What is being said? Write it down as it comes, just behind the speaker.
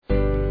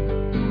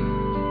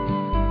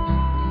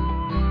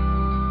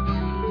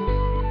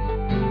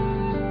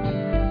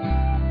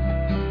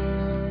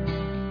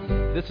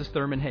this is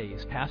Thurman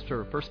Hayes, pastor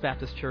of First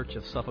Baptist Church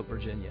of Suffolk,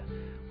 Virginia.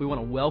 We want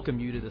to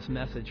welcome you to this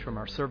message from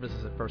our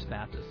services at First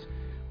Baptist.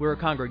 We're a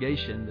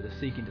congregation that is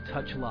seeking to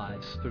touch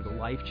lives through the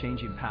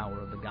life-changing power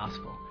of the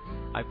gospel.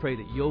 I pray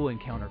that you'll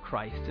encounter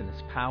Christ in His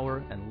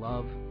power and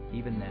love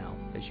even now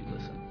as you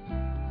listen.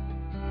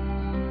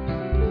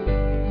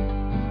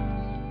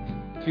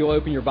 If you'll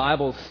open your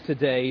Bibles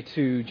today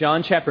to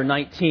John chapter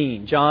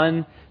 19.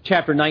 John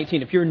chapter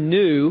 19. If you're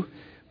new,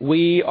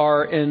 we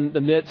are in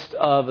the midst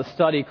of a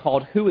study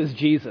called Who is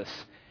Jesus?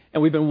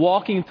 And we've been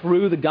walking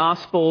through the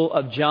Gospel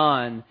of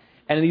John.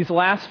 And in these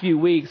last few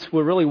weeks,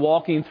 we're really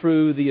walking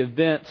through the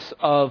events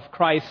of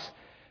Christ's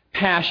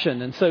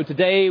passion. And so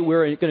today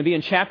we're going to be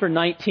in chapter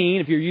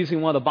 19. If you're using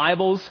one of the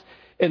Bibles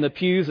in the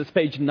pews, it's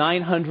page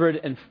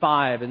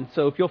 905. And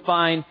so if you'll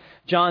find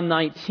John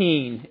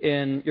 19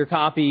 in your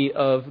copy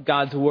of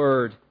God's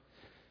Word,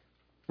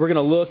 we're going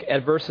to look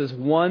at verses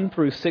 1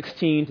 through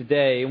 16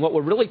 today. And what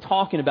we're really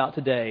talking about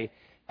today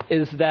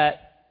is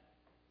that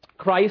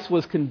Christ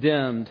was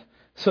condemned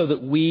so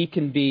that we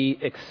can be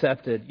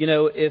accepted. You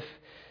know, if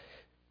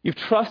you've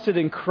trusted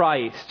in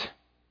Christ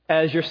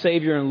as your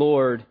Savior and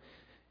Lord,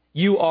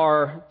 you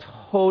are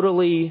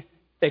totally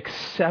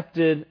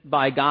accepted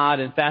by God.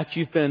 In fact,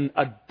 you've been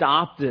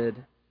adopted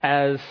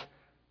as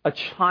a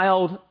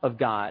child of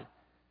God.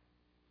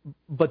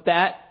 But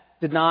that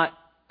did not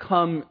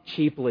come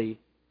cheaply.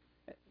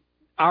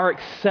 Our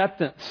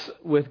acceptance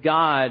with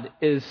God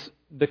is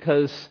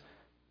because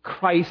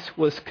Christ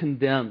was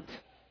condemned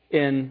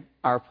in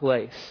our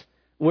place.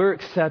 We're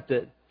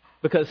accepted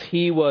because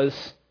He was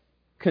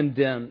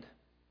condemned.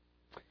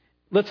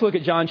 Let's look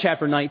at John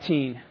chapter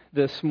 19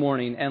 this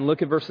morning and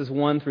look at verses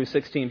 1 through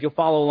 16. If you'll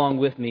follow along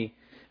with me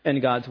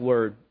in God's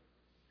Word.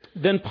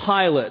 Then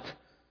Pilate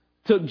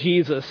took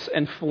Jesus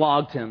and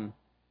flogged Him.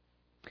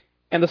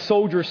 And the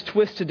soldiers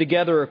twisted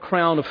together a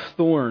crown of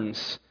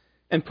thorns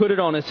and put it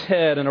on His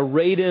head and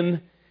arrayed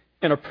Him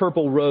in a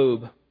purple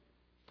robe.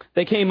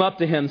 They came up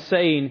to Him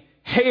saying,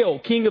 "Hail,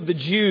 King of the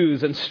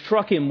Jews," and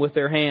struck Him with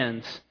their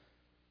hands.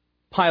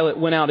 Pilate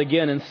went out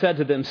again and said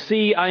to them,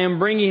 "See, I am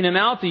bringing Him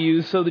out to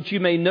you so that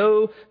you may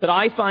know that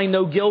I find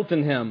no guilt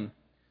in Him."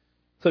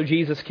 So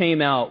Jesus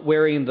came out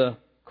wearing the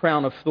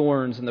crown of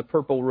thorns and the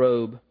purple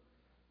robe.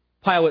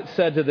 Pilate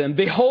said to them,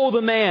 "Behold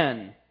the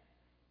man!"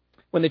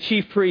 When the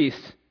chief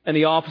priests and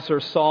the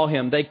officers saw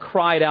Him, they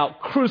cried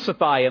out,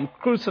 "Crucify Him!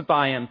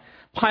 Crucify Him!"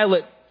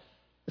 Pilate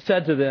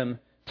said to them,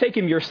 "Take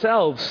Him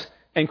yourselves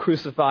and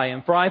crucify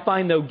Him, for I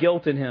find no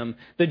guilt in Him."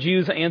 The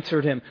Jews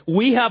answered Him,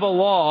 "We have a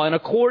law, and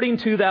according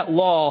to that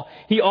law,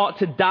 He ought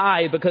to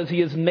die because He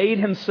has made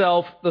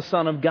Himself the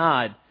Son of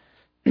God."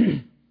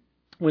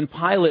 When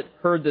Pilate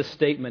heard this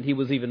statement, he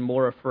was even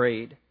more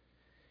afraid.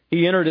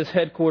 He entered his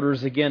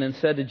headquarters again and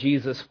said to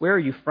Jesus, "Where are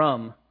you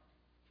from?"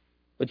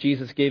 But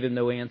Jesus gave him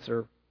no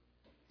answer.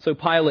 So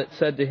Pilate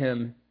said to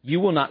him, "You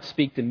will not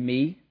speak to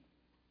me?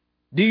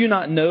 Do you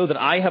not know that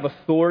I have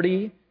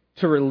authority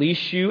to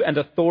release you and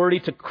authority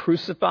to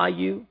crucify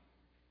you?"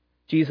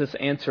 Jesus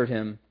answered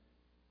him,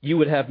 "You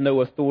would have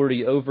no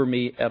authority over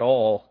me at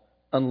all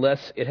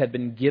unless it had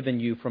been given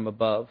you from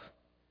above.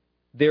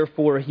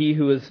 Therefore, he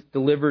who has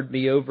delivered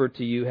me over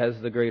to you has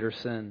the greater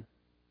sin."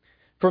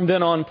 From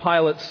then on,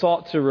 Pilate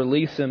sought to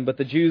release Him, but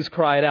the Jews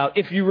cried out,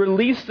 "If you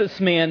release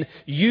this man,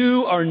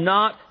 you are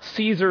not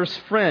Caesar's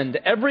friend.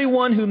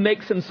 Everyone who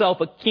makes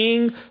himself a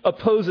king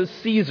opposes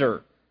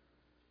Caesar."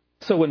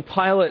 So when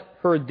Pilate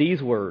heard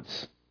these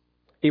words,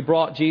 he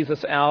brought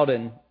Jesus out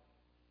and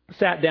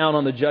sat down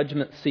on the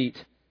judgment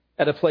seat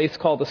at a place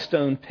called the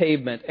Stone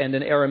Pavement, and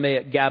in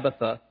Aramaic,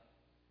 Gabbatha.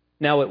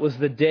 Now it was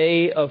the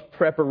day of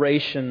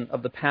preparation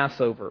of the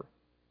Passover.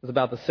 It was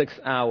about the 6th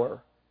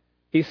hour.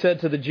 He said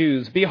to the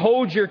Jews,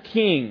 "Behold your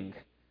king."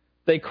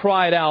 They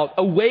cried out,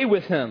 "Away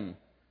with him!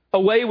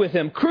 Away with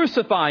him!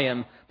 Crucify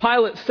him!"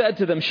 Pilate said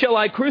to them, "Shall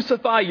I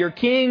crucify your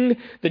king?"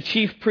 The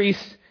chief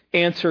priests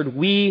answered,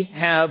 "We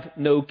have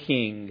no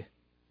king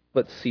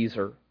but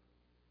Caesar."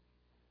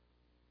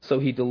 So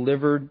he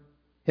delivered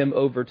him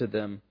over to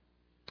them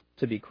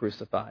to be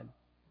crucified.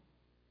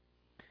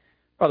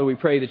 Father, we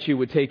pray that you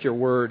would take your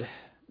word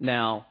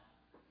now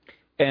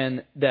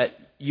and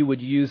that you would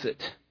use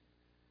it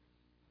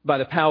by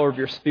the power of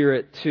your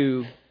Spirit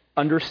to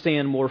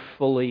understand more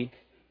fully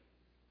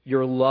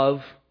your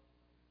love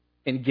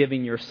in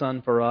giving your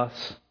Son for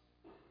us.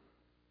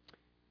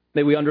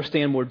 May we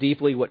understand more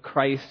deeply what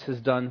Christ has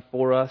done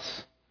for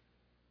us.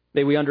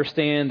 May we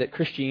understand that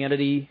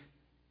Christianity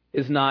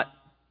is not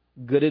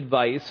good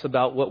advice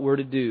about what we're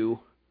to do.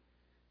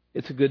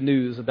 It's good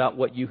news about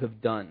what you have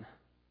done.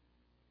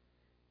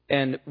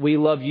 And we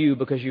love you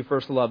because you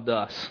first loved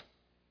us.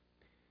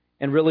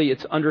 And really,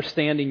 it's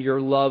understanding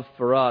your love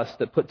for us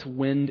that puts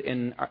wind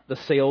in the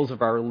sails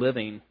of our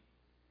living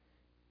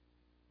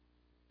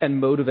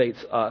and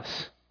motivates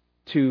us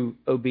to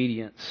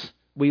obedience.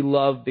 We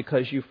love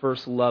because you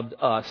first loved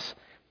us.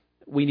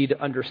 We need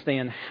to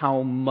understand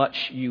how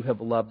much you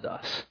have loved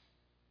us.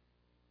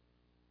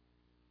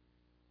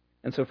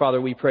 And so,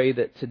 Father, we pray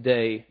that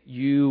today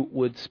you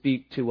would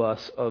speak to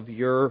us of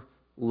your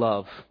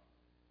love.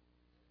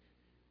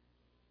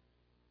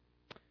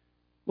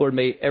 Lord,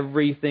 may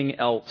everything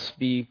else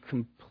be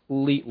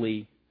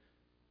completely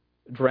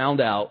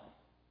drowned out,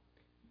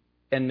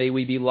 and may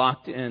we be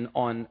locked in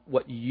on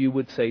what you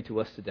would say to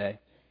us today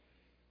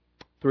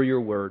through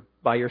your word,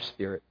 by your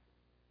Spirit,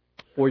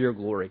 for your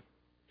glory.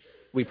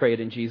 We pray it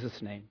in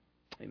Jesus' name.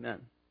 Amen.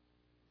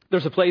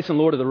 There's a place in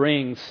Lord of the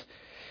Rings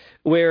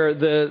where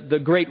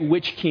the great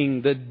witch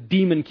king, the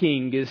demon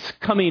king, is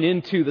coming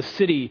into the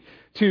city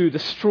to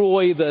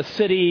destroy the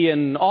city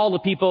and all the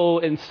people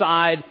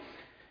inside.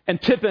 And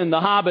Pippin,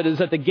 the hobbit,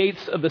 is at the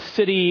gates of the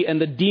city,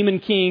 and the demon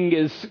king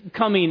is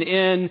coming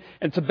in,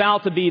 and it's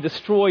about to be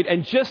destroyed.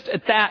 And just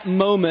at that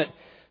moment,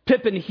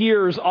 Pippin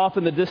hears off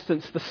in the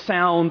distance the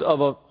sound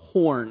of a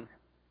horn.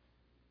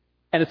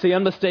 And it's the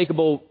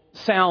unmistakable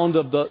sound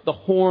of the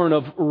horn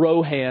of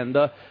Rohan.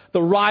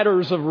 The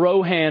riders of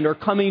Rohan are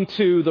coming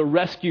to the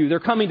rescue.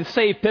 They're coming to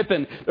save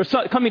Pippin.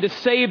 They're coming to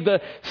save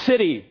the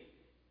city.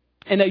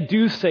 And they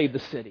do save the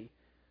city.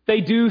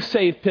 They do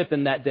save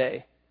Pippin that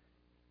day.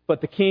 But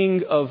the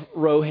king of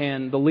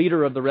Rohan, the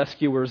leader of the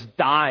rescuers,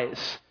 dies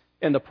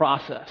in the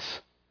process.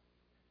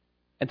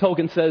 And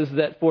Tolkien says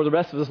that for the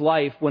rest of his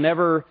life,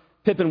 whenever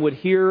Pippin would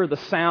hear the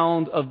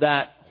sound of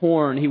that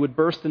horn, he would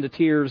burst into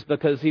tears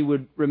because he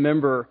would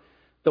remember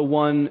the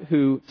one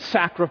who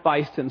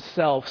sacrificed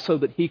himself so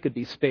that he could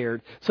be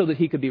spared, so that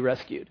he could be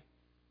rescued.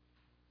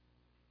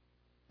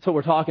 That's what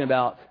we're talking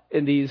about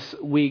in these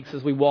weeks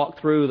as we walk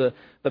through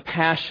the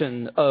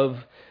passion of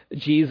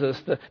Jesus,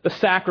 the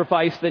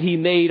sacrifice that he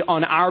made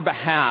on our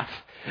behalf,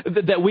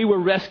 that we were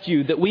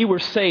rescued, that we were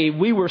saved,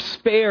 we were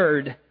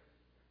spared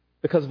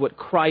because of what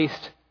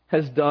Christ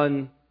has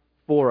done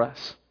for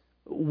us.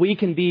 We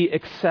can be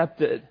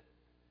accepted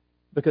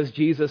because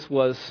Jesus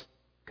was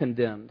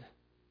condemned.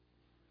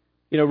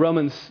 You know,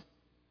 Romans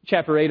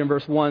chapter 8 and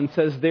verse 1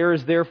 says, "There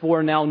is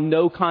therefore now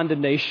no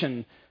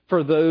condemnation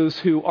for those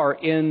who are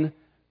in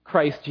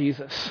Christ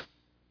Jesus."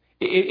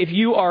 If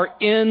you are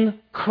in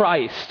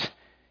Christ,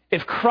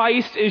 if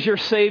Christ is your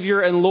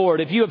Savior and Lord,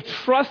 if you have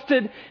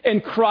trusted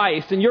in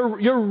Christ and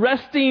you're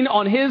resting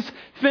on His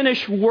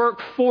finished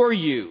work for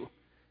you,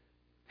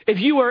 if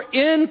you are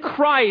in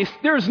Christ,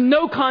 there's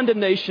no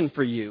condemnation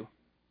for you.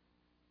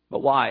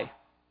 But why?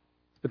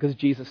 It's because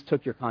Jesus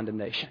took your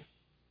condemnation.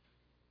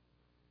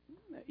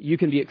 You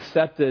can be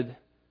accepted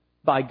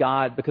by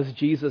God because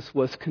Jesus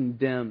was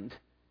condemned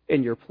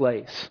in your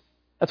place.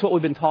 That's what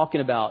we've been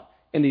talking about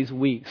in these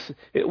weeks.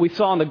 We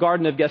saw in the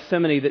Garden of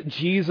Gethsemane that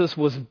Jesus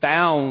was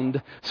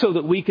bound so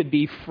that we could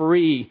be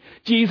free.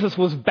 Jesus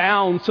was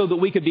bound so that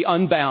we could be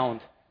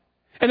unbound.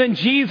 And then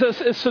Jesus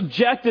is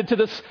subjected to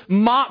this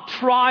mock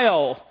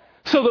trial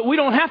so that we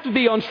don't have to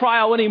be on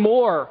trial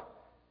anymore.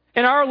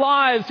 In our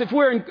lives, if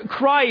we're in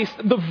Christ,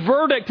 the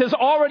verdict has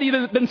already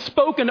been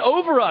spoken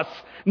over us.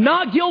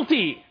 Not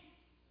guilty,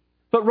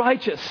 but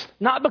righteous.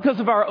 Not because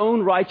of our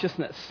own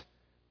righteousness,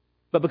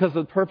 but because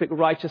of the perfect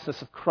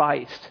righteousness of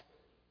Christ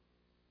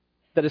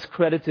that is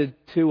credited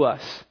to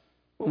us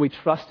when we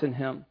trust in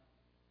Him.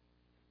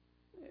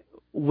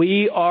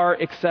 We are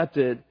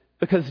accepted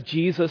because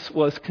Jesus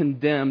was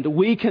condemned.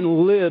 We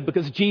can live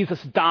because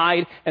Jesus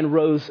died and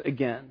rose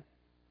again.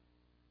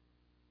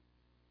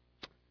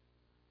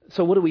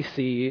 So what do we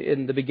see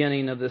in the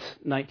beginning of this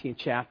 19th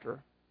chapter?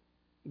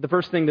 The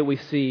first thing that we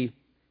see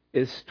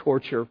is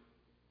torture.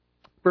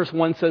 Verse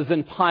 1 says,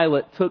 "Then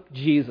Pilate took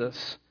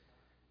Jesus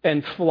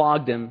and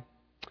flogged him."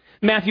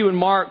 Matthew and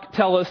Mark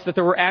tell us that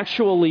there were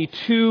actually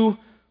 2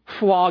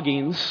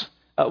 floggings,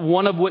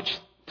 one of which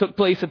took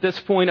place at this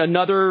point.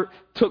 Another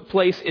took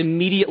place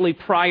immediately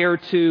prior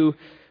to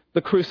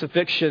the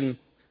crucifixion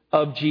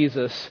of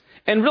Jesus.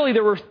 And really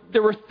there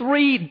were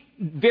 3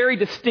 very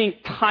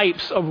distinct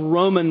types of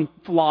Roman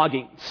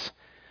floggings.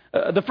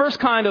 The first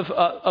kind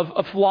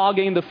of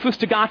flogging, the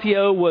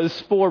fustigatio,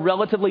 was for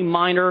relatively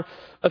minor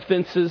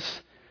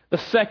offenses. The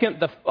second,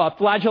 the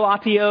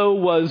flagellatio,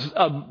 was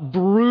a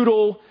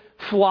brutal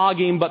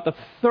flogging, but the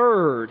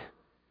third,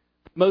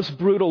 most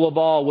brutal of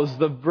all, was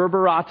the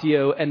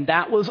verberatio, and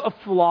that was a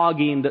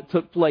flogging that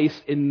took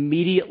place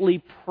immediately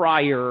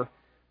prior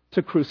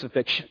to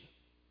crucifixion.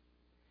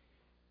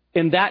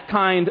 In that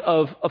kind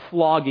of a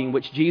flogging,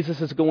 which Jesus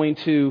is going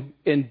to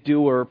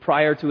endure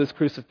prior to his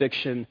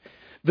crucifixion,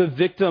 the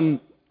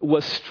victim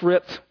was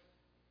stripped,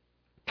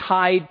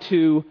 tied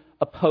to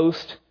a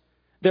post.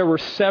 There were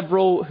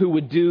several who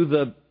would do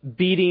the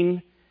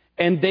beating,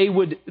 and they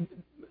would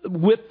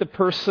whip the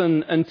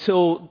person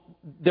until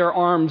their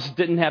arms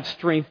didn't have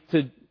strength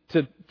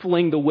to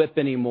fling the whip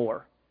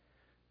anymore.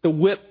 The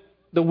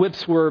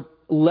whips were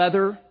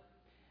leather.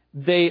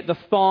 The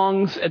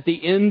thongs at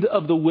the end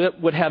of the whip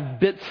would have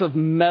bits of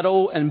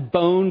metal and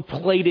bone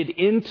plated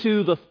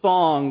into the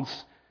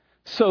thongs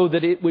so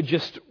that it would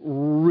just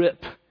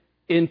rip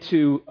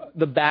into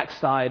the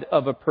backside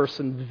of a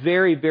person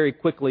very, very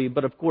quickly.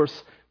 But of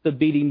course, the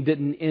beating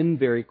didn't end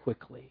very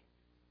quickly.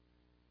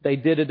 They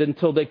did it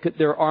until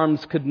their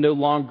arms could no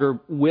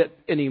longer whip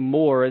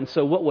anymore. And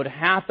so what would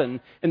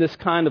happen in this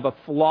kind of a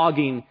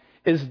flogging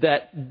is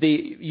that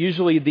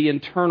usually the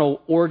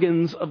internal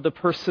organs of the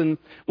person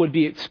would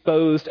be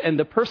exposed, and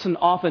the person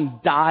often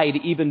died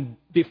even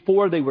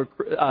before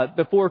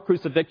before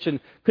crucifixion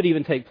could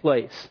even take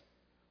place.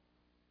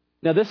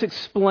 Now, this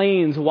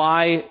explains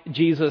why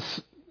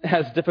Jesus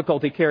has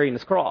difficulty carrying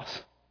his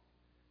cross.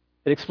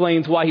 It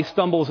explains why he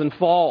stumbles and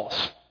falls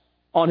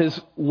on his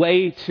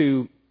way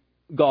to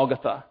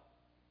Golgotha.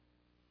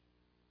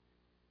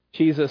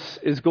 Jesus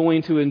is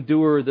going to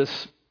endure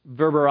this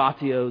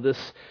verberatio,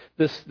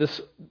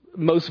 this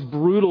most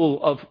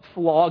brutal of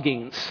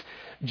floggings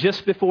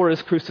just before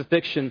his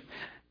crucifixion.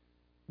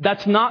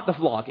 That's not the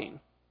flogging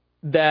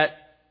that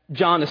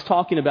John is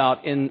talking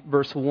about in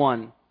verse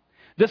 1.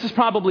 This is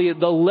probably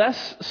the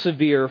less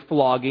severe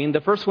flogging.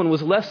 The first one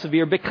was less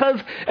severe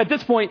because at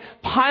this point,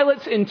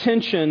 Pilate's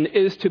intention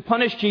is to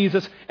punish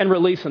Jesus and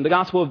release him. The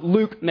Gospel of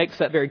Luke makes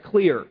that very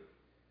clear.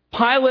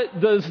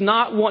 Pilate does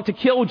not want to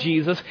kill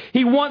Jesus.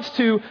 He wants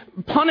to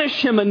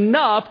punish him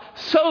enough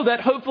so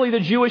that hopefully the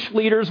Jewish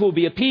leaders will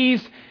be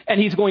appeased and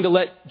he's going to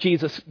let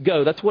Jesus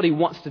go. That's what he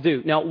wants to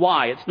do. Now,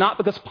 why? It's not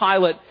because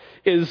Pilate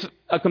is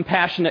a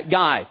compassionate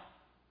guy.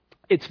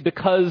 It's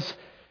because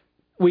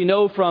we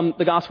know from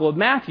the Gospel of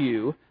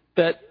Matthew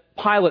that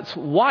Pilate's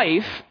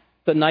wife,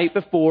 the night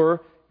before,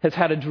 has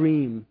had a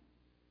dream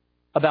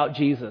about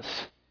Jesus.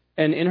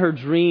 And in her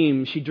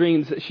dream, she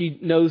dreams that she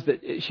knows that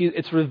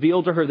it's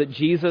revealed to her that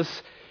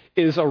Jesus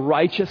is a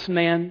righteous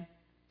man,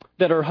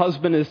 that her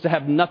husband is to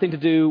have nothing to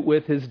do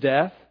with his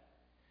death.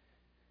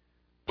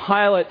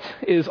 Pilate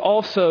is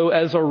also,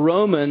 as a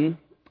Roman,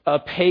 a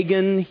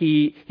pagan.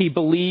 He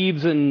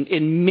believes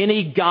in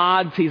many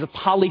gods. He's a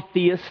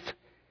polytheist.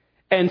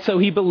 And so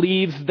he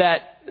believes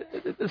that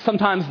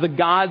sometimes the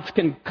gods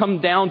can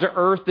come down to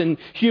earth in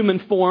human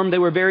form. They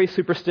were very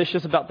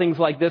superstitious about things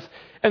like this.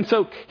 And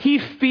so he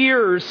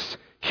fears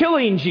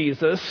killing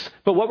Jesus.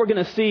 But what we're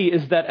going to see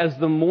is that as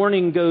the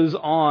morning goes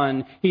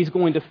on, he's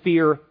going to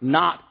fear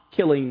not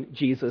killing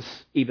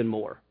Jesus even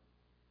more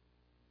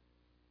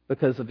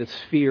because of his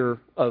fear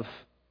of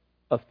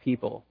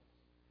people.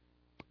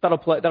 That'll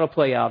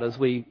play out as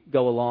we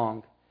go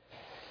along.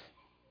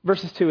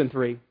 Verses 2 and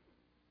 3.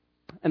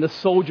 And the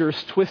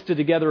soldiers twisted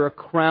together a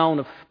crown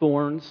of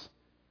thorns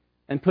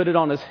and put it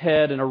on his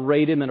head and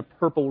arrayed him in a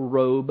purple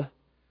robe.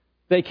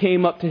 They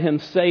came up to him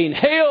saying,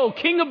 "Hail,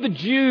 King of the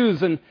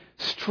Jews!" and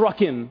struck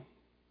him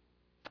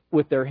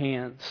with their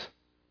hands.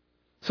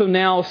 So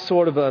now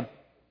sort of a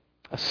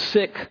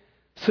sick,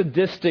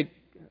 sadistic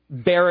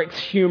barracks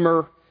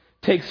humor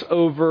takes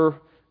over.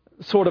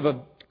 Sort of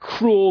a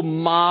cruel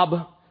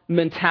mob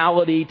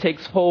mentality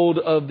takes hold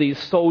of these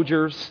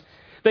soldiers.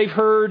 They've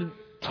heard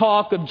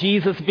talk of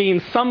Jesus being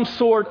some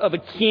sort of a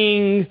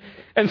king,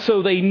 and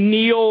so they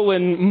kneel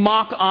and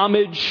mock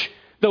homage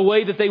the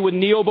way that they would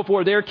kneel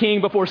before their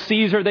king, before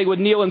Caesar. They would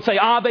kneel and say,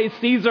 "Ave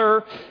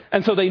Caesar,"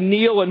 and so they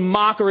kneel in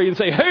mockery and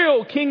say,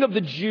 "Hail, King of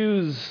the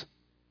Jews!"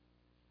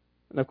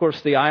 And of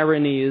course, the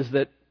irony is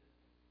that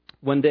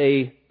one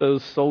day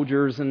those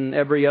soldiers and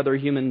every other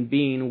human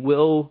being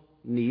will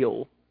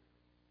kneel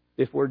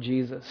before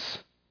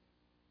Jesus.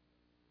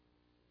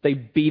 They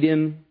beat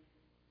him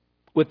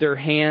with their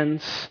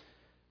hands.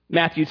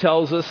 Matthew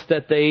tells us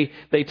that they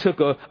took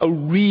a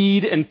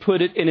reed and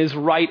put it in his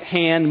right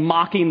hand,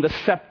 mocking the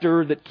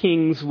scepter that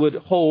kings would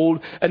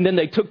hold. And then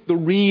they took the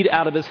reed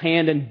out of his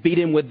hand and beat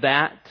him with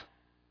that.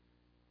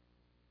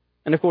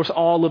 And of course,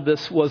 all of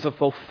this was a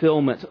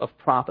fulfillment of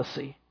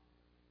prophecy.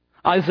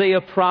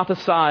 Isaiah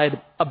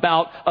prophesied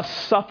about a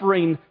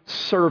suffering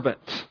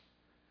servant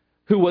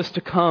who was to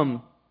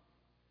come.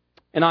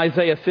 In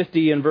Isaiah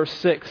 50 and verse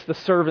 6, the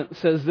servant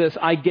says this,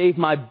 "I gave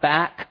my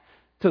back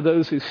to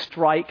those who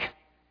strike,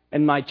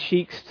 and my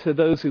cheeks to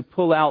those who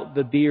pull out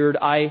the beard.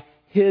 I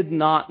hid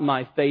not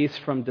my face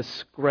from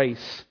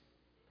disgrace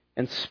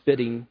and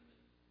spitting."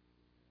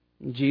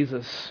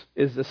 Jesus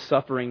is the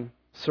suffering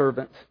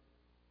servant.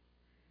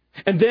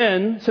 And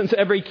then, since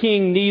every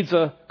king needs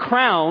a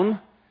crown,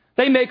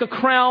 they make a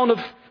crown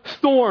of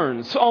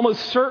thorns,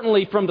 almost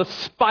certainly from the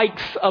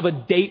spikes of a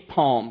date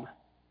palm.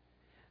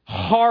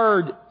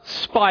 Hard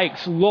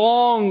spikes,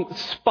 long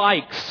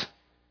spikes.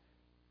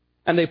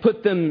 And they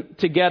put them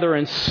together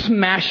and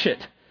smash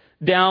it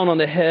down on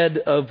the head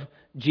of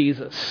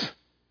Jesus.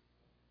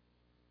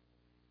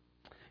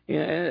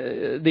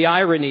 The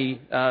irony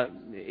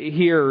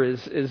here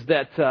is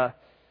that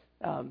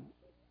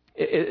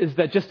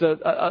just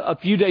a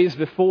few days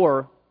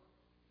before,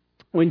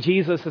 when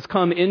Jesus has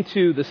come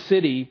into the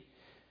city,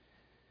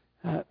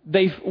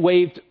 they've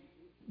waved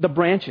the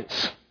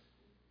branches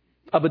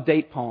of a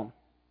date palm,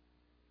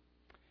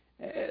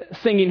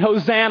 singing,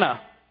 "Hosanna!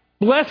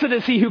 Blessed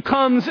is he who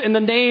comes in the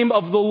name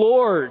of the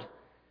Lord."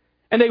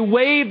 And they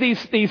wave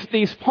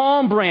these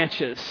palm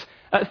branches,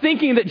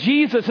 thinking that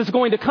Jesus is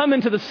going to come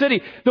into the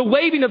city. The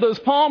waving of those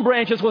palm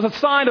branches was a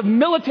sign of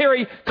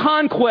military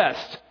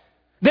conquest.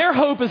 Their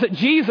hope is that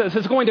Jesus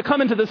is going to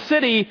come into the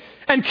city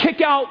and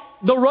kick out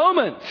the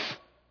Romans.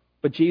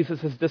 But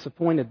Jesus has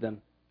disappointed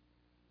them.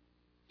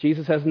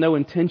 Jesus has no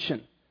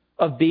intention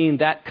of being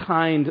that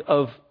kind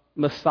of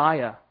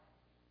Messiah.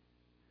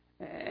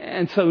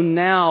 And so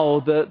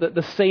now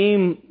the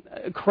same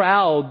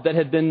crowd that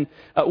had been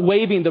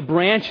waving the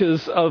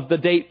branches of the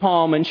date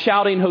palm and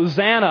shouting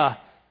Hosanna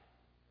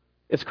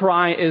is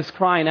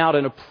crying out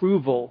in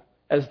approval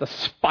as the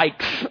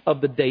spikes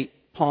of the date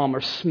palm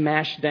are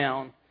smashed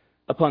down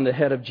upon the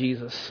head of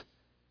Jesus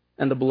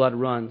and the blood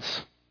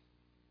runs.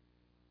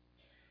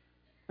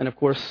 And of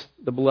course,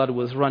 the blood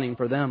was running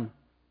for them.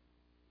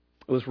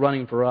 It was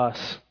running for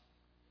us.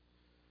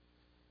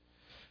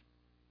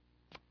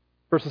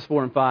 Verses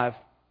 4 and 5.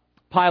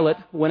 Pilate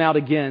went out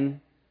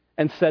again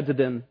and said to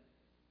them,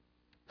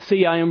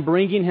 "See, I am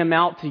bringing him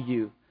out to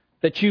you,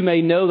 that you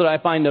may know that I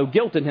find no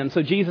guilt in him."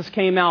 So Jesus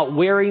came out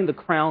wearing the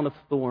crown of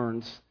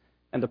thorns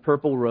and the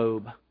purple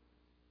robe.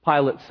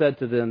 Pilate said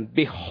to them,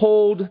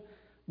 "Behold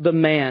the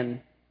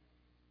man."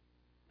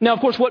 Now, of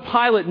course, what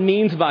Pilate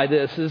means by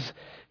this is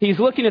he's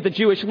looking at the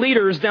Jewish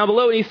leaders down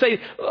below and he's saying,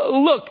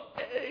 "Look,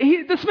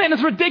 this man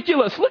is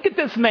ridiculous. Look at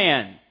this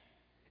man.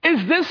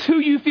 Is this who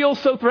you feel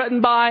so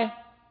threatened by?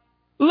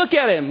 Look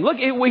at him. Look,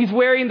 he's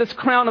wearing this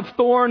crown of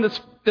thorn,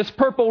 this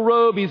purple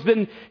robe.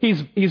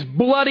 He's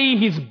bloody.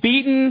 He's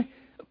beaten.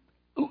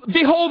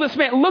 Behold this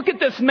man. Look at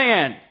this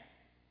man.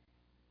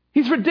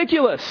 He's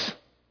ridiculous.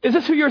 Is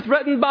this who you're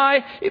threatened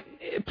by?"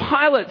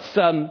 Pilate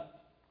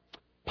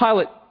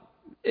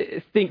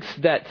thinks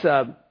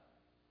that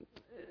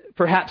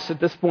perhaps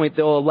at this point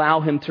they'll allow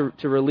him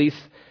to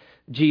release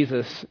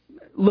Jesus.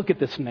 Look at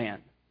this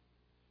man.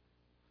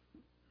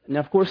 Now,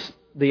 of course,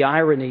 the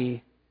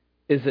irony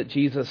is that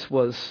Jesus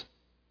was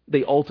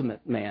the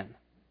ultimate man.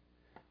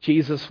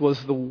 Jesus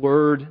was the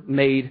Word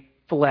made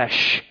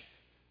flesh.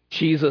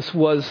 Jesus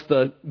was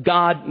the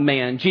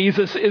God-man.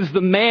 Jesus is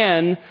the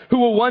man who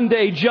will one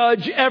day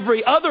judge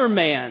every other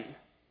man.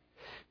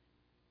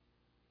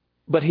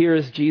 But here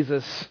is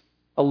Jesus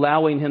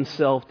allowing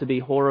himself to be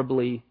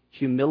horribly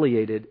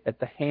humiliated at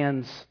the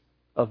hands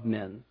of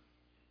men.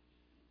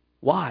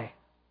 Why?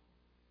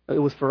 It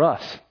was for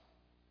us.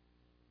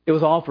 It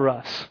was all for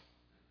us.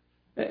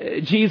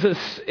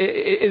 Jesus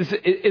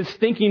is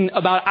thinking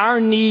about our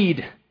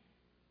need,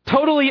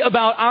 totally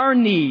about our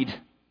need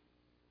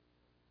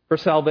for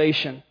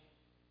salvation.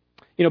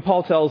 You know,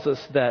 Paul tells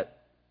us that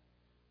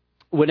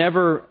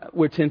whenever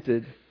we're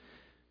tempted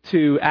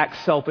to act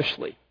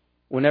selfishly,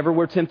 whenever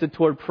we're tempted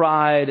toward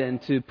pride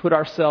and to put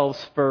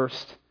ourselves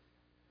first,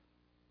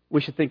 we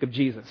should think of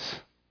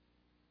Jesus.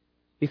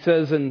 He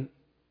says in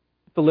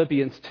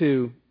Philippians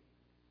 2,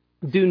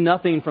 "Do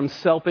nothing from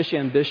selfish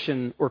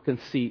ambition or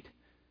conceit,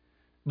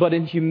 but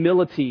in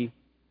humility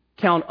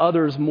count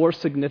others more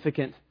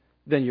significant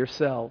than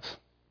yourselves.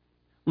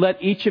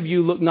 Let each of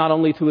you look not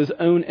only to his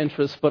own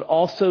interests, but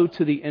also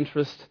to the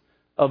interest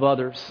of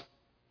others.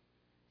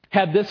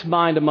 Have this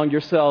mind among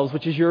yourselves,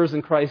 which is yours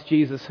in Christ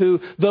Jesus, who,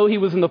 though he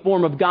was in the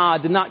form of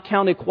God, did not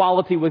count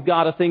equality with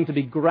God a thing to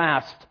be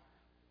grasped,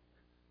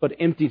 but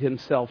emptied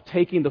himself,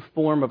 taking the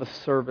form of a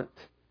servant,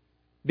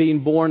 being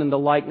born in the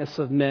likeness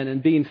of men,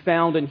 and being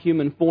found in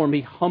human form, he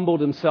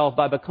humbled himself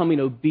by becoming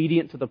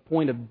obedient to the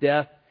point of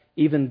death,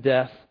 even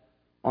death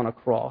on a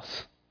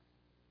cross."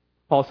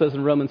 Paul says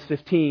in Romans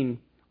 15,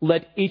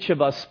 "Let each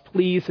of us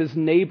please his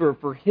neighbor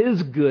for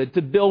his good,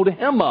 to build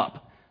him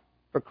up.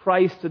 For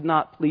Christ did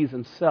not please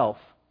himself,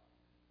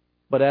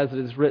 but as it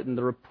is written,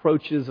 the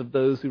reproaches of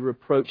those who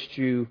reproached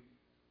you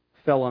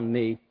fell on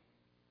me."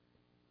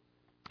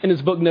 In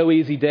his book, No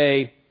Easy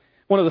Day,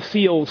 one of the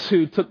SEALs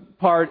who took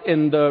part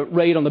in the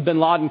raid on the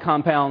bin Laden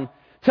compound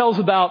tells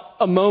about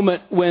a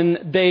moment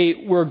when they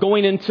were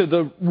going into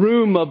the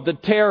room of the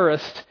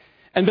terrorist,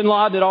 and bin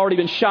Laden had already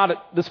been shot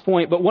at this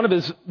point, but one of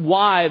his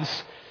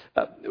wives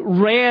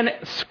ran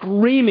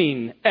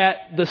screaming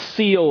at the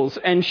SEALs,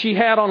 and she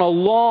had on a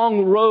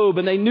long robe,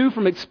 and they knew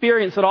from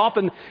experience that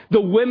often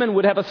the women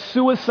would have a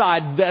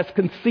suicide vest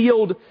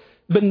concealed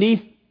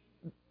beneath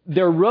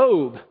their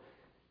robe,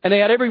 and they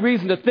had every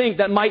reason to think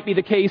that might be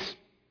the case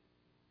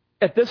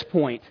at this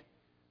point.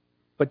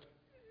 But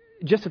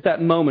just at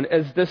that moment,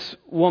 as this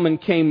woman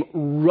came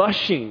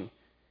rushing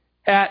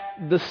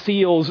at the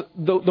SEALs,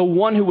 the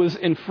one who was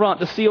in front,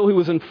 the SEAL who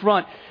was in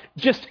front,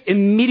 just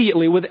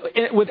immediately,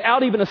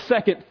 without even a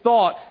second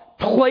thought,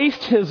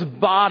 placed his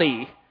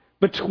body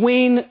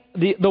between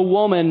the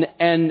woman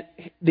and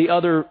the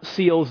other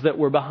SEALs that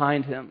were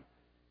behind him,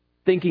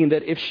 thinking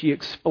that if she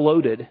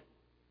exploded,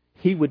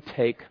 he would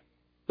take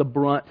the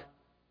brunt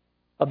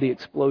of the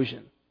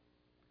explosion.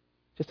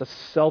 Just a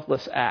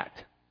selfless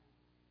act.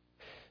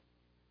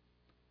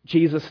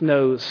 Jesus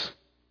knows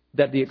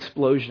that the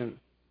explosion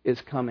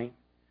is coming.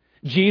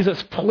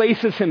 Jesus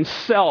places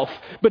himself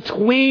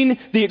between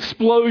the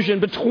explosion,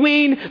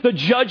 between the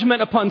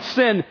judgment upon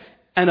sin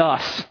and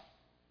us.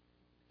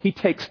 He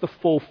takes the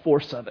full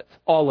force of it,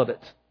 all of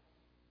it.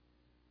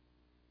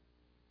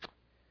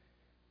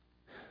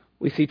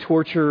 We see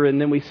torture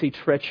and then we see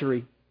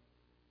treachery.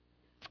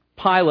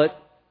 Pilate,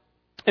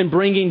 in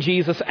bringing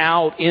Jesus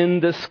out in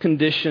this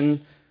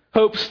condition,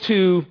 hopes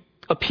to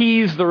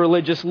appease the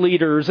religious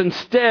leaders.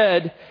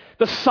 Instead,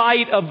 the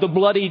sight of the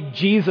bloody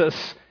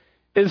Jesus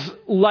is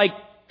like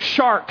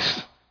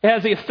sharks. It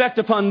has the effect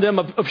upon them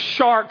of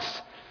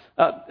sharks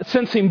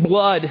sensing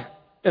blood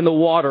in the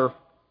water.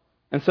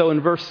 And so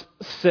in verse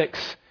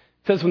 6, it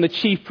says, when the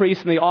chief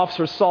priests and the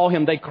officers saw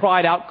him, they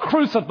cried out,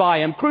 "Crucify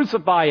him,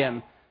 crucify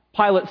him."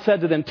 Pilate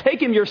said to them,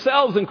 "Take him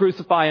yourselves and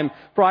crucify him,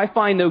 for I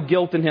find no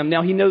guilt in him."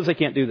 Now he knows they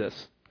can't do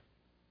this.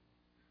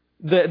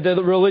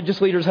 The religious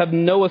leaders have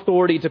no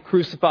authority to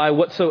crucify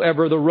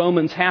whatsoever. The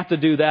Romans have to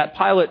do that.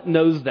 Pilate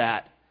knows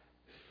that.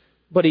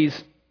 But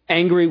he's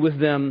angry with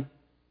them.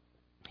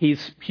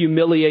 He's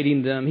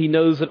humiliating them. He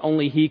knows that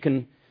only he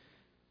can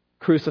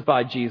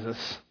crucify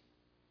Jesus.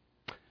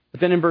 But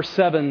then in verse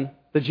 7,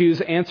 the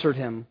Jews answered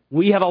him,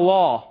 "We have a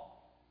law,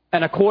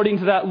 and according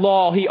to that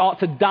law, he ought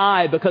to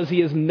die because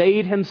he has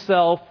made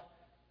himself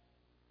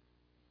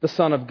the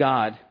Son of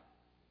God."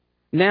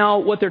 Now,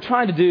 what they're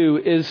trying to do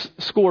is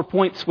score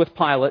points with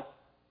Pilate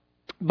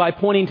by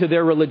pointing to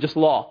their religious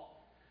law.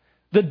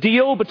 The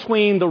deal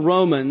between the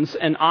Romans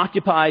and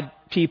occupied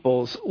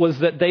peoples was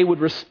that they would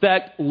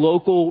respect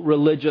local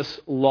religious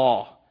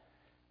law.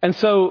 And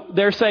so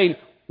they're saying,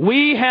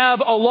 "We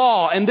have a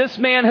law, and this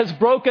man has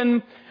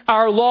broken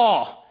our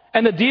law.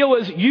 And the deal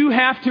is you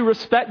have to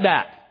respect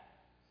that."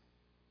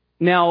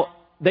 Now,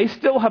 they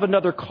still have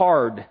another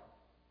card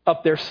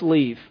up their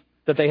sleeve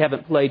that they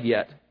haven't played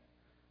yet.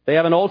 They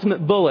have an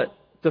ultimate bullet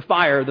to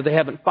fire that they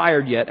haven't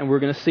fired yet, and we're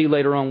going to see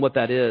later on what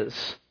that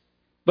is.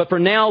 But for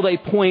now, they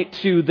point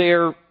to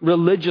their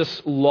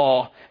religious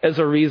law as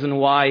a reason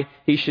why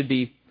he should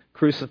be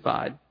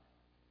crucified.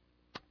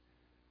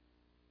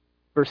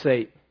 Verse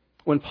 8,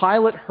 when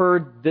Pilate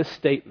heard this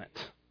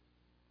statement,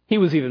 he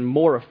was even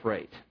more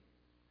afraid.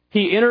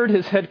 He entered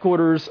his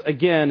headquarters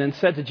again and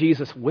said to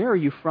Jesus, "Where are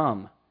you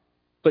from?"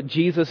 But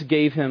Jesus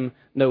gave him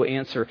no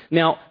answer.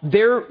 Now,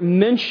 their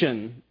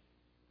mention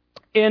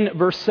in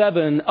verse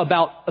 7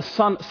 about a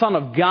son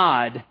of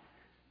God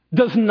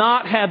does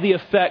not have the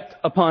effect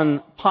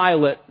upon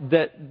Pilate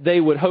that they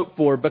would hope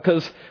for,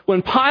 because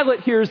when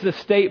Pilate hears this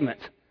statement,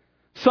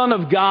 "Son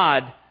of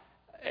God,"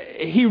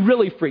 he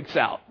really freaks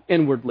out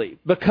inwardly,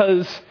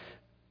 because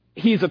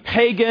he's a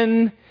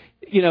pagan.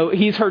 You know,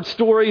 he's heard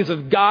stories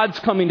of God's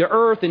coming to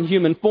earth in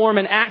human form.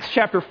 In Acts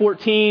chapter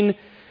 14,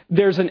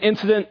 there's an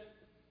incident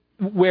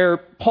where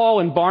Paul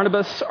and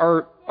Barnabas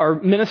are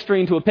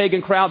ministering to a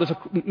pagan crowd. There's a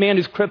man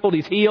who's crippled,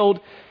 he's healed.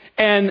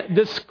 And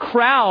this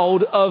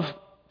crowd of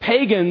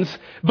pagans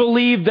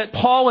believe that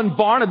Paul and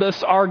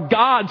Barnabas are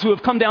gods who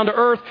have come down to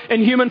earth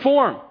in human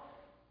form.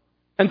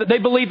 And that they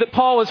believe that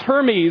Paul is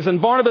Hermes and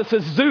Barnabas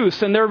is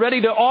Zeus, and they're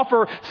ready to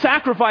offer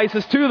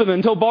sacrifices to them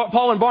until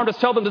Paul and Barnabas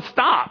tell them to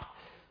stop.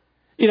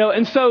 You know,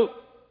 and so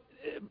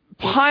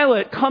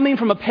Pilate, coming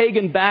from a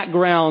pagan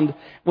background,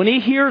 when he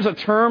hears a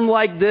term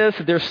like this,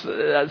 there's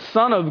a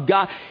Son of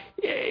God,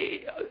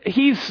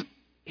 he's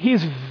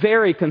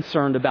very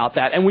concerned about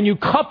that. And when you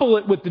couple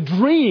it with the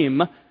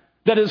dream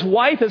that his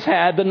wife has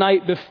had the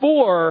night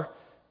before,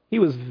 he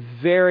was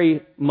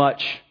very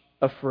much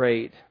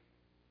afraid.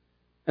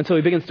 And so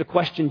he begins to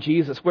question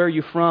Jesus. "Where are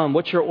you from?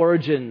 What's your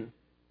origin?"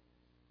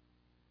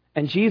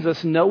 And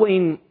Jesus,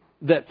 knowing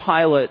that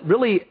Pilate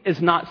really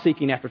is not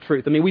seeking after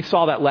truth. I mean, we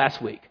saw that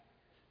last week.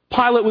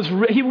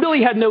 Pilate he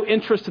really had no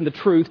interest in the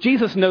truth.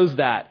 Jesus knows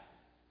that.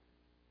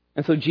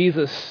 And so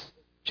Jesus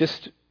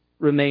just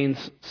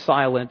remains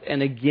silent.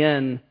 And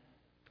again,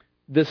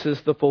 this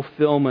is the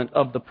fulfillment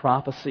of the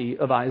prophecy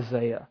of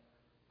Isaiah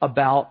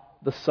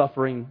about the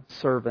suffering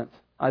servant.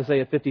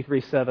 Isaiah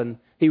 53:7.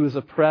 He was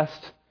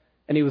oppressed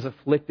and he was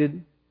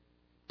afflicted,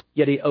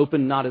 yet he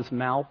opened not his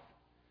mouth.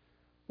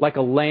 Like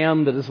a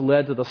lamb that is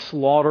led to the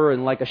slaughter,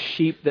 and like a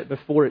sheep that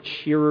before its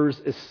shearers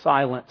is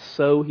silent,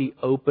 so he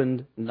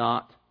opened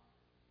not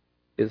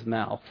his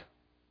mouth.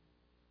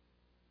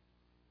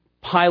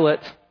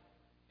 Pilate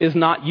is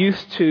not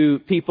used to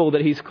people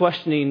that he's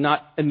questioning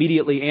not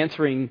immediately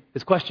answering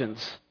his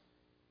questions.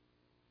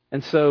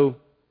 And so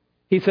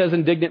he says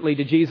indignantly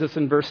to Jesus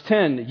in verse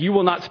 10, "You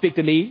will not speak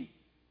to me?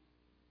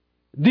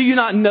 Do you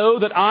not know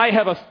that I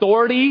have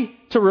authority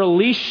to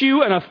release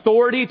you and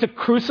authority to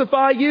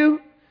crucify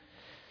you?"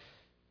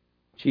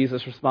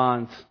 Jesus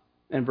responds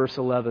in verse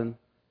 11,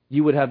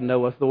 "You would have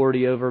no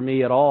authority over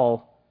me at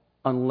all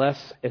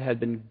unless it had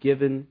been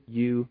given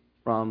you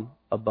from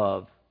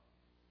above."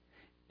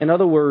 In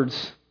other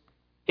words,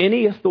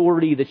 any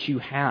authority that you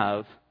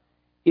have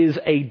is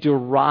a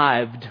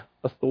derived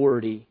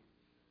authority.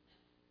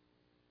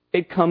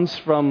 It comes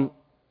from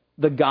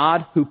the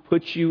God who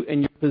puts you in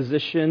your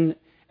position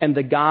and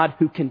the God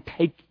who can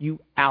take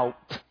you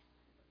out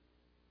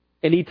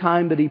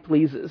anytime that he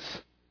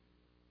pleases.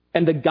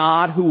 And the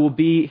God who will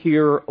be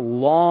here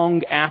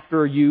long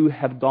after you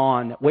have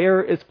gone.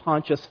 Where is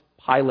Pontius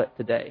Pilate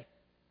today?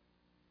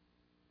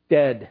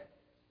 Dead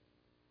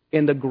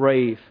in the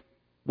grave.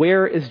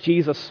 Where is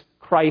Jesus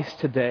Christ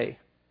today?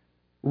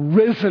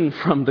 Risen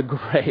from the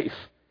grave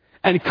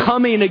and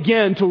coming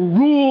again to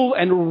rule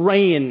and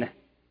reign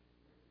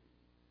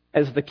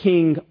as the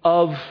King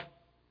of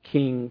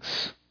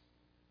Kings.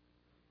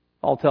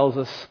 Paul tells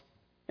us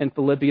in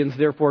Philippians,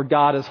 "Therefore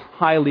God has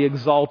highly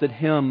exalted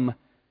him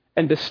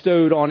and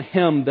bestowed on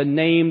him the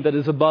name that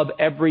is above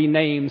every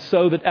name,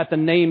 so that at the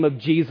name of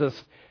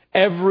Jesus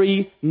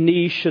every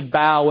knee should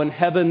bow in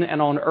heaven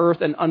and on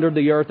earth and under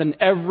the earth, and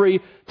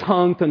every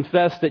tongue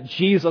confess that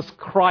Jesus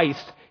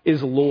Christ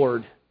is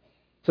Lord,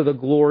 to the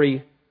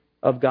glory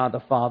of God the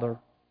Father.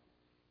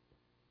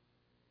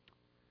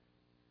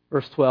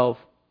 Verse 12,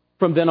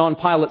 from then on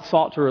Pilate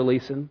sought to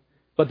release him,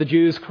 but the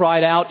Jews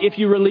cried out, "If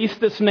you release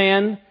this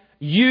man,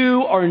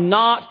 you are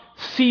not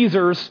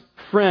Caesar's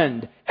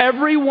friend.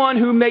 Everyone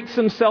who makes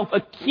himself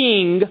a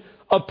king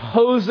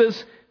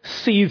opposes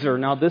Caesar."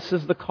 Now this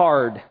is the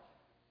card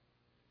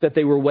that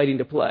they were waiting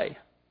to play.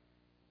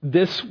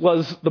 This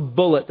was the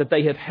bullet that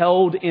they had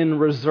held in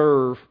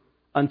reserve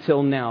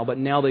until now, but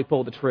now they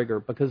pull the trigger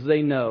because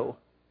they know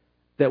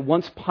that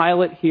once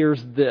Pilate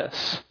hears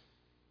this,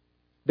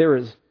 there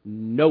is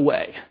no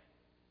way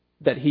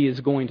that he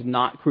is going to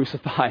not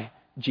crucify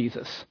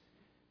Jesus.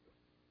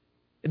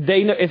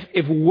 They know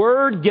if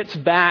word gets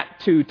back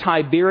to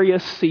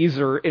Tiberius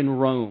Caesar in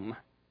Rome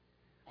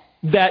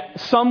that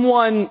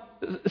someone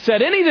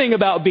said anything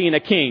about being a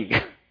king,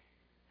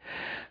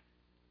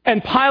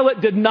 and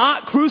Pilate did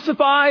not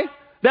crucify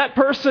that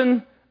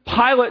person,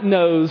 Pilate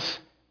knows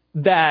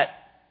that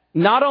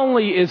not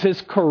only is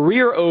his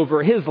career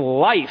over, his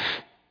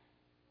life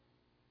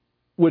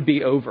would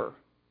be over.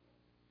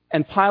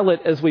 And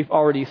Pilate, as we've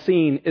already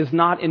seen, is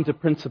not into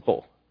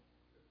principle.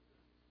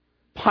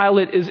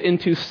 Pilate is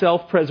into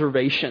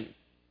self-preservation.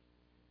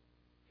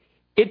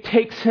 It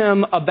takes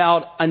him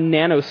about a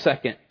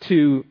nanosecond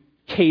to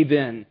cave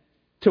in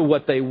to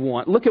what they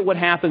want. Look at what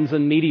happens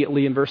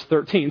immediately in verse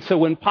 13. So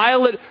when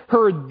Pilate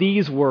heard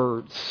these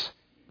words,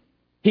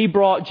 he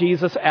brought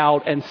Jesus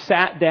out and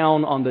sat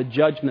down on the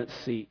judgment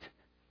seat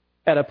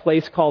at a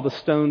place called the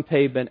Stone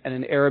Pavement and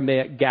in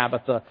Aramaic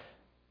Gabbatha.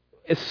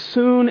 As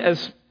soon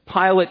as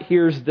Pilate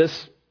hears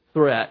this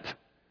threat,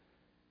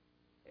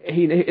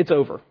 it's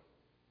over.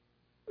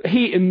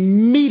 He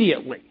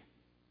immediately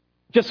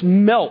just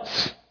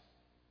melts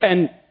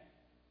and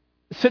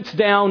sits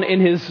down in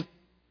his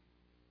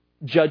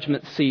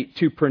judgment seat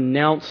to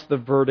pronounce the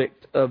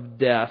verdict of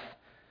death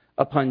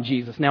upon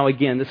Jesus. Now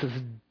again, this is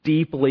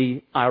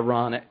deeply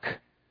ironic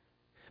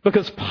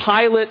because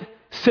Pilate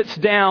sits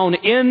down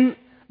in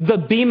the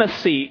bema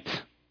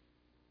seat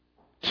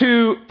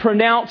to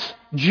pronounce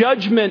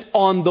judgment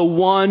on the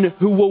one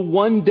who will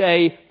one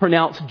day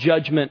pronounce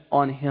judgment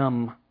on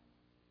him.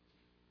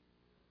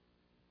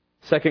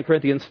 2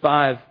 Corinthians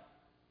 5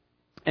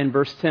 and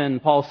verse 10,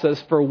 Paul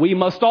says, "For we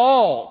must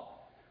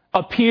all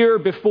appear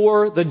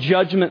before the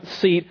judgment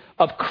seat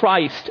of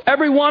Christ,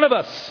 every one of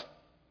us."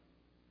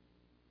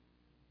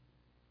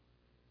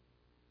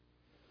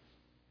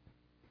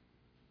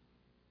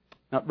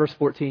 Now, verse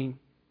 14,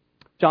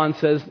 John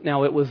says,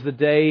 "Now it was the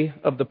day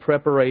of the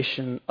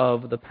preparation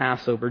of the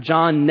Passover."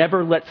 John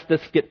never lets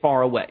this get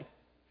far away.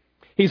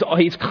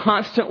 He's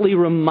constantly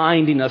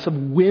reminding us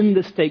of when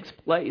this takes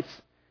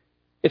place.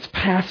 It's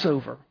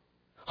Passover.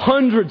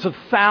 Hundreds of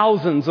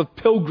thousands of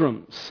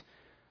pilgrims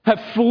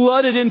have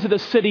flooded into the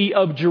city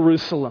of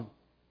Jerusalem.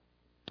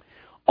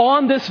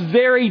 On this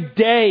very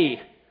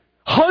day,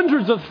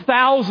 hundreds of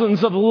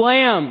thousands of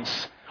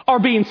lambs are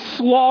being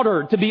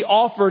slaughtered to be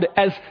offered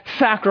as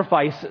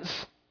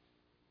sacrifices.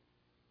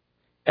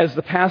 As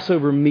the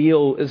Passover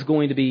meal is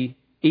going to be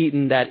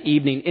eaten that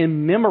evening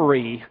in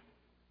memory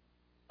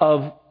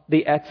of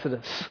the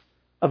Exodus,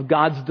 of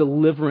God's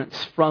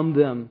deliverance from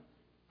them,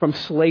 from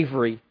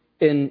slavery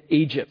in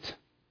Egypt.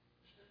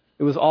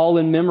 It was all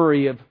in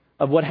memory of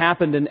what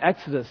happened in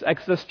Exodus.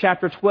 Exodus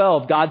chapter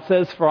 12, God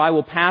says, "For I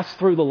will pass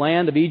through the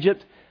land of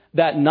Egypt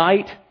that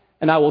night,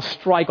 and I will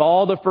strike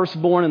all the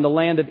firstborn in the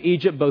land of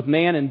Egypt, both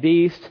man and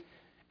beast.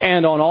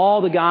 And on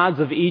all the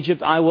gods of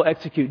Egypt I will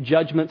execute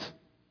judgments.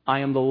 I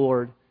am the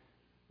Lord.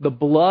 The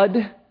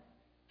blood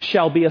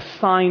shall be a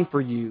sign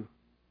for you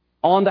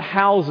on the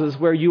houses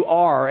where you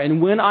are.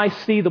 And when I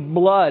see the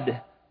blood,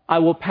 I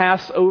will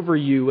pass over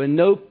you, and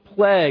no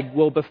plague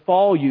will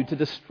befall you to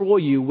destroy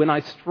you when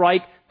I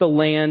strike the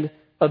land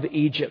of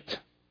Egypt."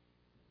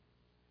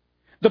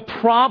 The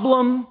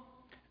problem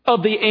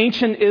of the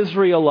ancient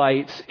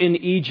Israelites in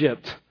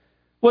Egypt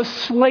was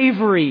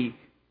slavery.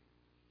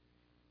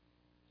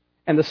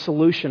 And the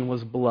solution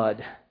was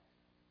blood.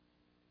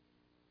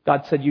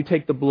 God said, "You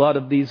take the blood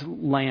of these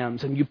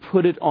lambs and you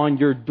put it on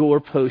your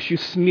doorpost. You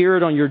smear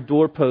it on your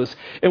doorpost.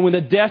 And when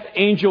the death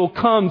angel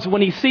comes,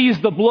 when he sees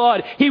the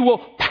blood, he will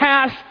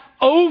pass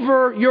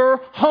over your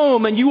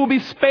home and you will be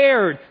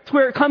spared." That's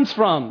where it comes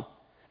from.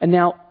 And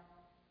now,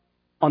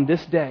 on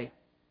this day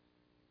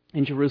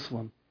in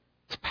Jerusalem,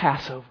 it's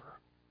Passover.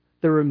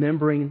 They're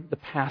remembering the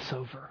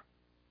Passover.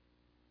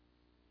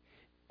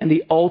 And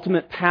the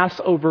ultimate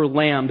Passover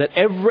lamb that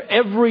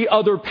every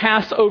other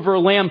Passover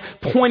lamb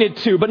pointed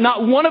to, but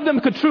not one of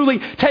them could truly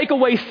take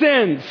away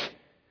sins.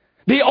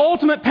 The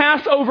ultimate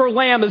Passover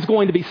lamb is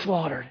going to be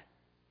slaughtered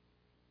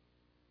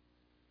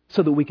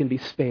so that we can be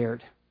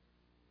spared.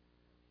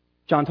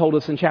 John told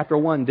us in chapter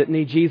 1, didn't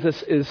he?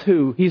 Jesus is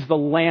who? He's the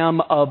Lamb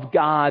of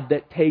God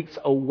that takes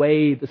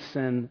away the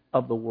sin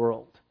of the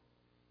world.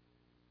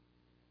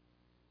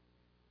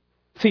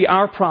 See,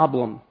 our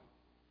problem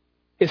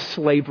is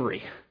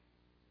slavery.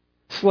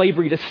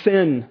 slavery to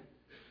sin,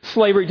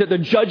 slavery to the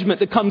judgment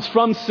that comes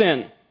from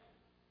sin.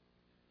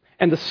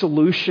 And the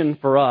solution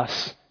for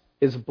us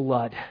is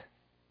blood.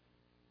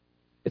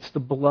 It's the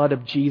blood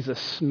of Jesus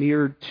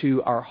smeared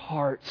to our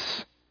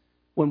hearts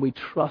when we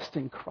trust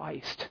in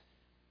Christ,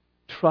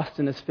 trust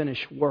in His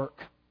finished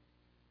work.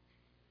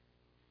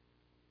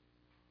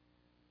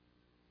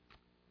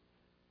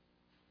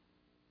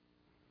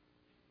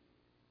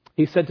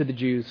 He said to the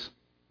Jews,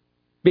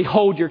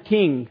 "Behold your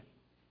king."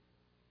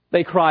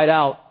 They cried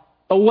out,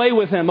 away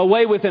with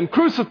him,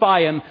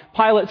 crucify him."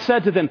 Pilate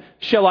said to them,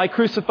 "Shall I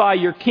crucify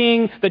your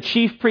king?" The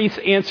chief priests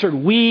answered,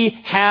 "We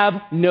have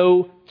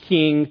no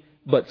king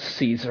but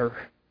Caesar."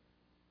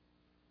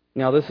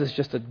 Now this is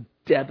just a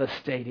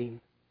devastating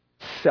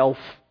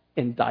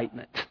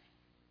self-indictment.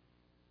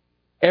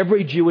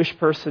 Every Jewish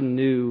person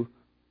knew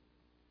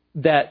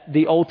that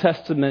the Old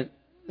Testament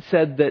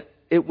said that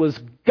it was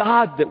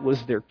God that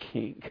was their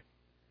king.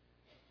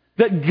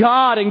 That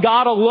God and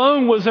God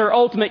alone was their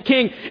ultimate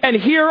king. And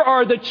here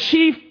are the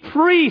chief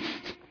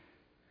priests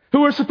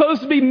who are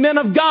supposed to be men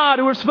of God,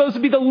 who are supposed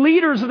to be the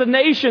leaders of the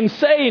nation,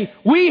 saying,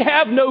 "We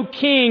have no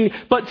king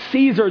but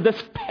Caesar,"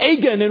 this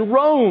pagan in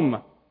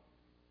Rome.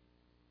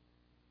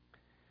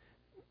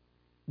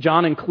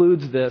 John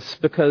includes this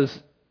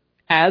because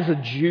as a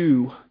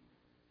Jew,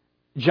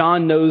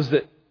 John knows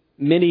that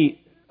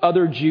many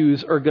other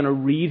Jews are going to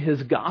read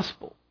his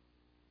gospel.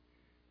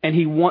 And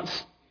he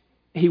wants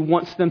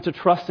them to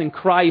trust in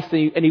Christ,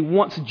 and he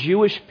wants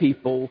Jewish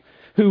people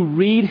who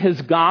read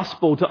his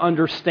gospel to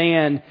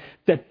understand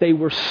that they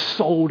were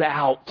sold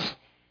out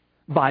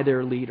by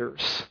their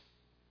leaders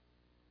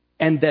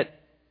and that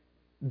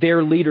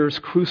their leaders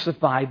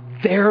crucified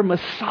their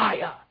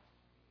Messiah.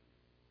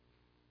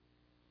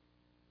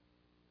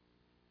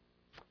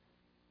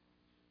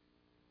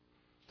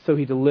 So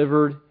he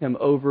delivered him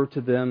over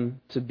to them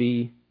to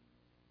be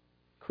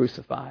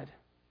crucified.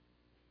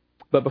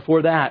 But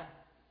before that,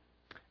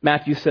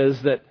 Matthew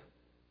says that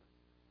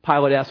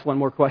Pilate asked one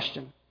more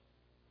question.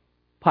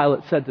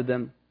 Pilate said to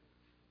them,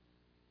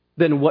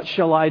 "Then what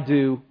shall I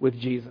do with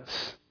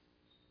Jesus,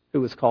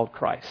 who is called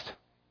Christ?"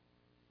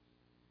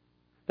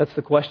 That's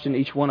the question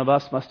each one of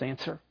us must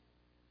answer.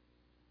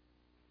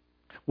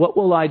 What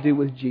will I do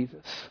with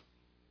Jesus,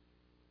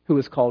 who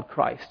is called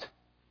Christ?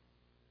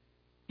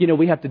 You know,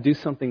 we have to do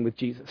something with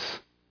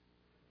Jesus.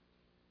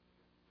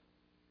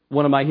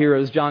 One of my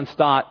heroes, John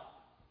Stott,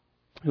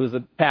 who was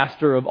a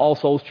pastor of All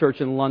Souls Church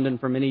in London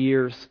for many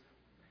years,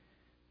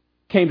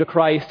 came to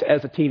Christ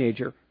as a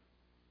teenager.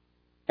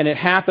 And it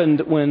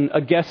happened when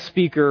a guest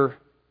speaker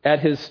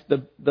at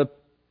the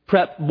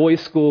prep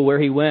boys' school where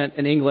he went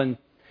in England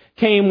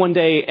came one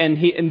day,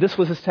 and this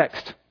was his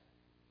text.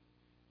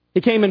 He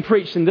came and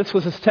preached, and this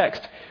was his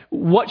text.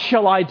 "What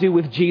shall I do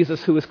with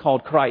Jesus, who is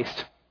called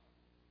Christ?"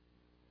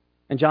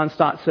 And John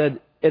Stott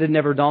said, "It had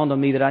never dawned on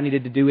me that I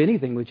needed to do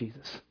anything with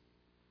Jesus.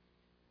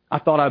 I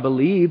thought I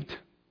believed,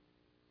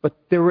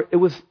 but there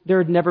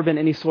had never been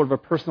any sort of a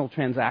personal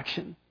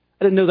transaction.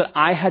 I didn't know that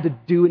I had to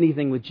do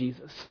anything with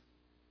Jesus.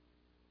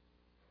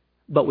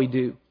 But we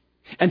do.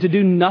 And to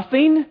do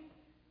nothing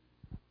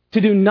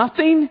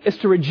is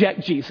to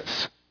reject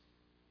Jesus.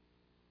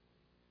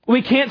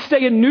 We can't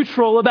stay in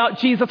neutral about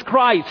Jesus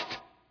Christ.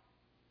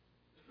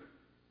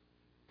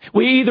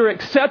 We either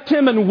accept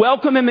Him and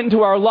welcome Him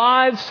into our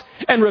lives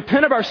and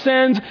repent of our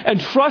sins and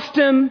trust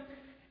Him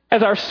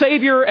as our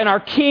Savior and our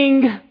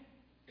King,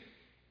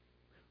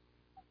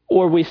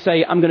 or we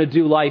say, "I'm going to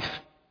do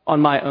life on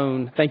my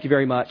own, thank you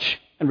very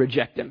much," and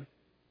reject Him.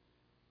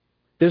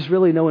 There's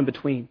really no in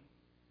between.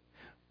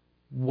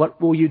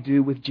 What will you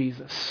do with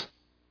Jesus,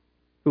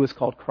 who is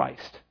called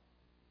Christ?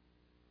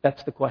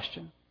 That's the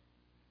question.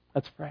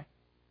 Let's pray.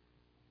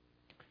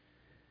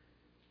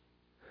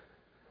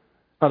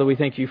 Father, we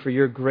thank you for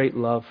your great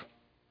love,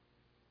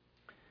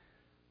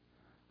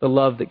 the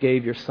love that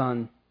gave your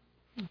Son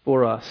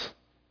for us.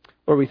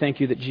 Lord, we thank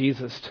you that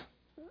Jesus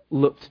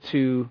looked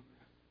to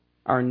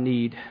our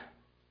need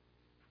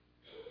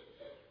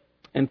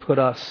and put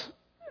us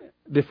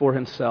before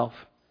Himself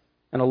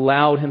and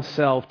allowed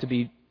Himself to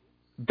be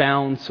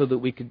bound so that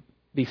we could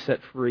be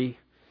set free,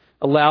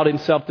 allowed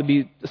Himself to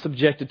be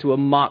subjected to a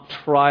mock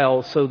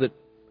trial so that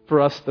for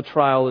us the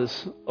trial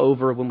is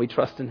over when we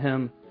trust in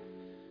Him,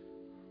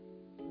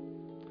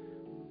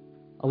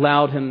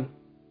 allowed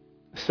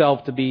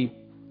Himself to be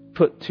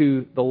put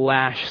to the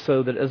lash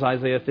so that, as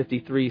Isaiah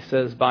 53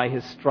 says, by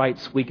His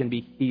stripes we can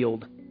be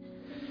healed.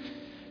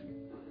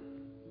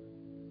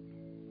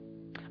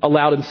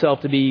 Allowed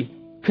Himself to be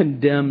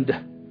condemned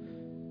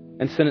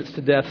and sentenced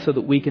to death so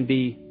that we can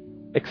be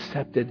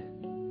accepted.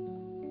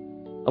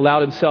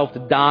 Allowed Himself to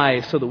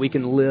die so that we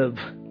can live.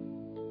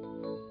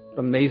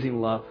 Amazing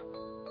love.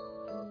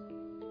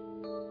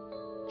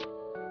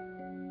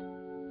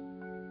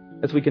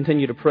 As we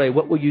continue to pray,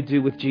 what will you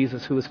do with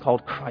Jesus, who is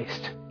called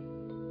Christ?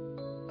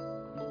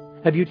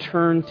 Have you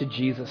turned to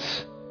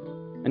Jesus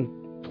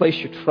and placed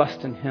your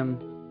trust in Him?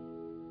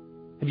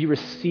 Have you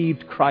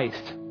received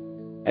Christ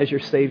as your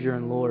Savior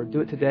and Lord?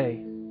 Do it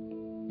today.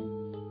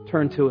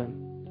 Turn to Him.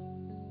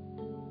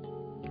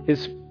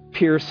 His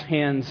pierced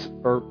hands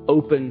are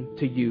open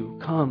to you.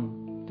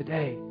 Come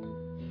today.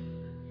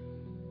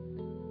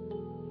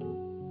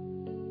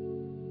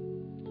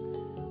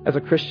 As a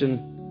Christian,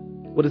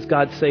 what is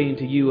God saying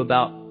to you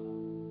about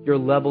your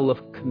level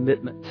of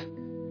commitment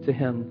to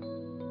Him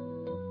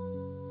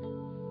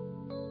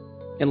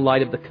in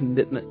light of the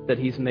commitment that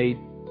He's made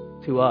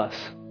to us?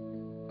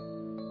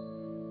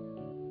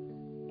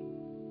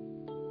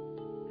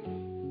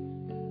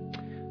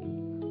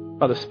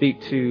 Father,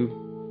 speak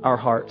to our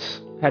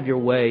hearts. Have your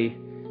way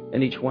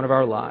in each one of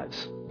our lives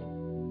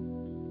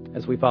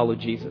as we follow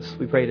Jesus.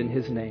 We pray it in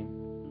His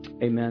name.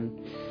 Amen.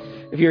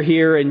 If you're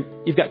here and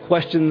you've got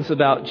questions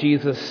about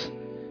Jesus,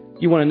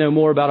 you want to know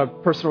more about a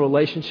personal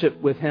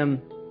relationship with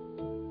Him,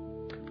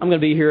 I'm going to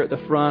be here at the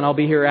front. I'll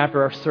be here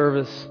after our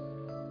service.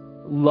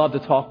 Love to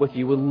talk with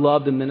you. Would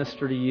love to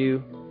minister to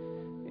you.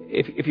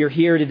 If you're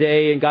here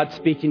today and God's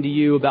speaking to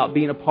you about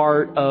being a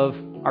part of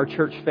our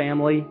church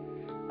family,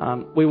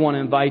 we want to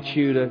invite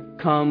you to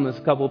come, as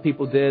a couple of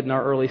people did in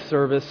our early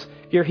service.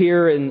 If you're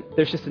here and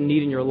there's just a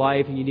need in your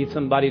life and you need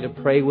somebody to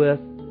pray with,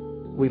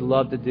 we'd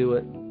love to do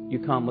it. You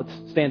come. Let's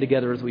stand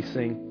together as we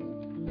sing.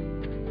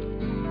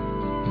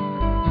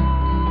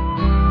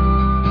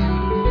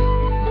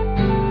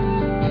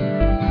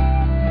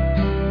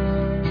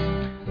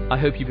 I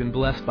hope you've been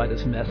blessed by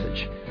this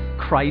message.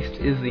 Christ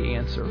is the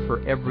answer for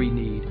every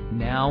need,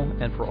 now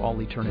and for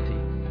all eternity.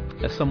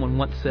 As someone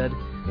once said,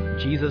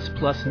 Jesus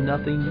plus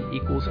nothing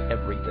equals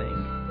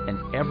everything, and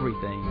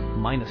everything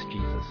minus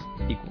Jesus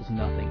equals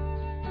nothing.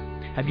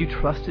 Have you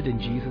trusted in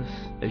Jesus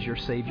as your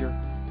Savior?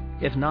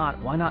 If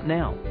not, why not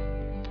now?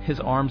 His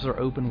arms are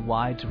open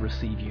wide to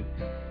receive you.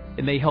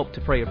 It may help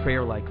to pray a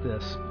prayer like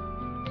this.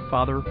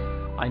 Father,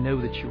 I know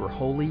that you are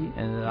holy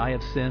and that I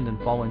have sinned and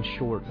fallen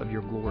short of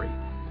your glory.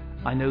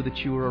 I know that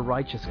you are a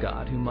righteous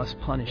God who must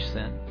punish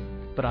sin.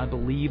 But I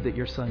believe that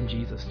your Son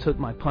Jesus took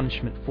my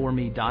punishment for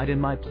me, died in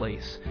my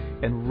place,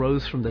 and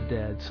rose from the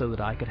dead so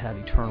that I could have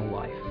eternal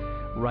life.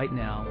 Right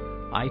now,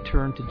 I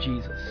turn to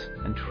Jesus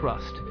and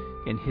trust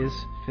in His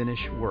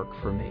finished work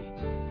for me.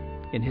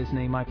 In His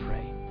name I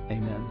pray.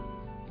 Amen.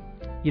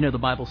 You know, the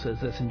Bible says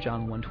this in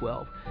John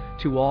 1:12.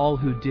 To all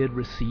who did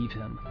receive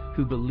Him,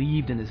 who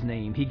believed in His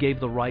name, He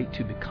gave the right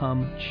to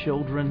become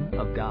children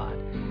of God.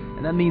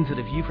 And that means that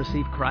if you've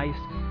received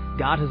Christ,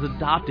 God has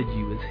adopted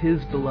you as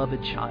His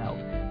beloved child,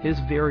 His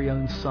very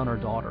own son or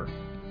daughter.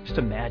 Just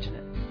imagine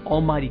it.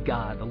 Almighty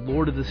God, the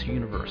Lord of this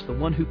universe, the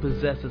one who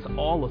possesses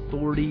all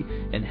authority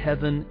in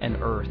heaven and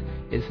earth,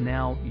 is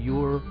now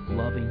your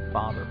loving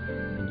Father,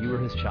 and you are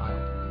His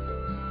child.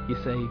 You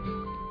say,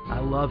 I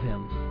love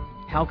Him.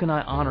 How can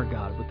I honor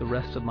God with the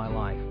rest of my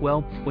life?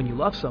 Well, when you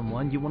love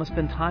someone, you want to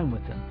spend time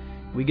with them.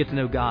 We get to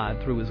know God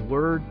through His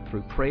Word,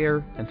 through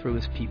prayer, and through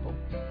His people.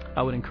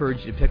 I would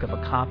encourage you to pick up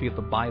a copy of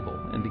the Bible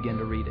and begin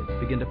to read it.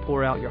 Begin to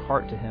pour out your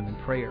heart to Him in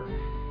prayer.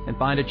 And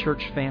find a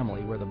church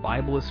family where the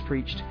Bible is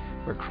preached,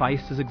 where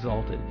Christ is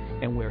exalted,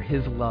 and where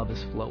His love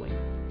is flowing.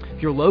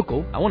 If you're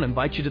local, I want to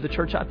invite you to the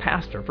church I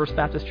pastor, First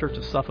Baptist Church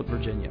of Suffolk,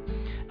 Virginia.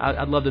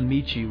 I'd love to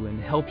meet you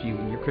and help you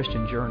in your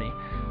Christian journey.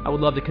 I would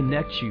love to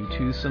connect you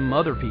to some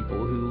other people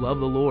who love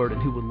the Lord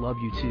and who would love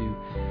you too.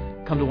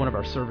 Come to one of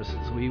our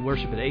services. We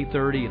worship at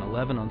 8:30 and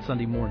 11 on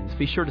Sunday mornings.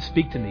 Be sure to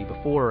speak to me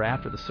before or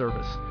after the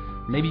service.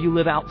 Maybe you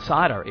live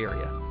outside our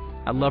area.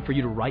 I'd love for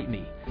you to write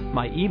me.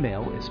 My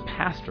email is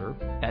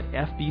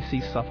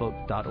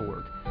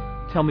pastor@fbcsuffolk.org.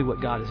 Tell me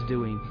what God is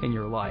doing in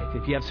your life.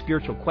 If you have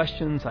spiritual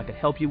questions I could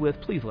help you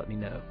with, please let me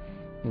know.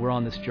 We're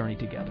on this journey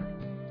together.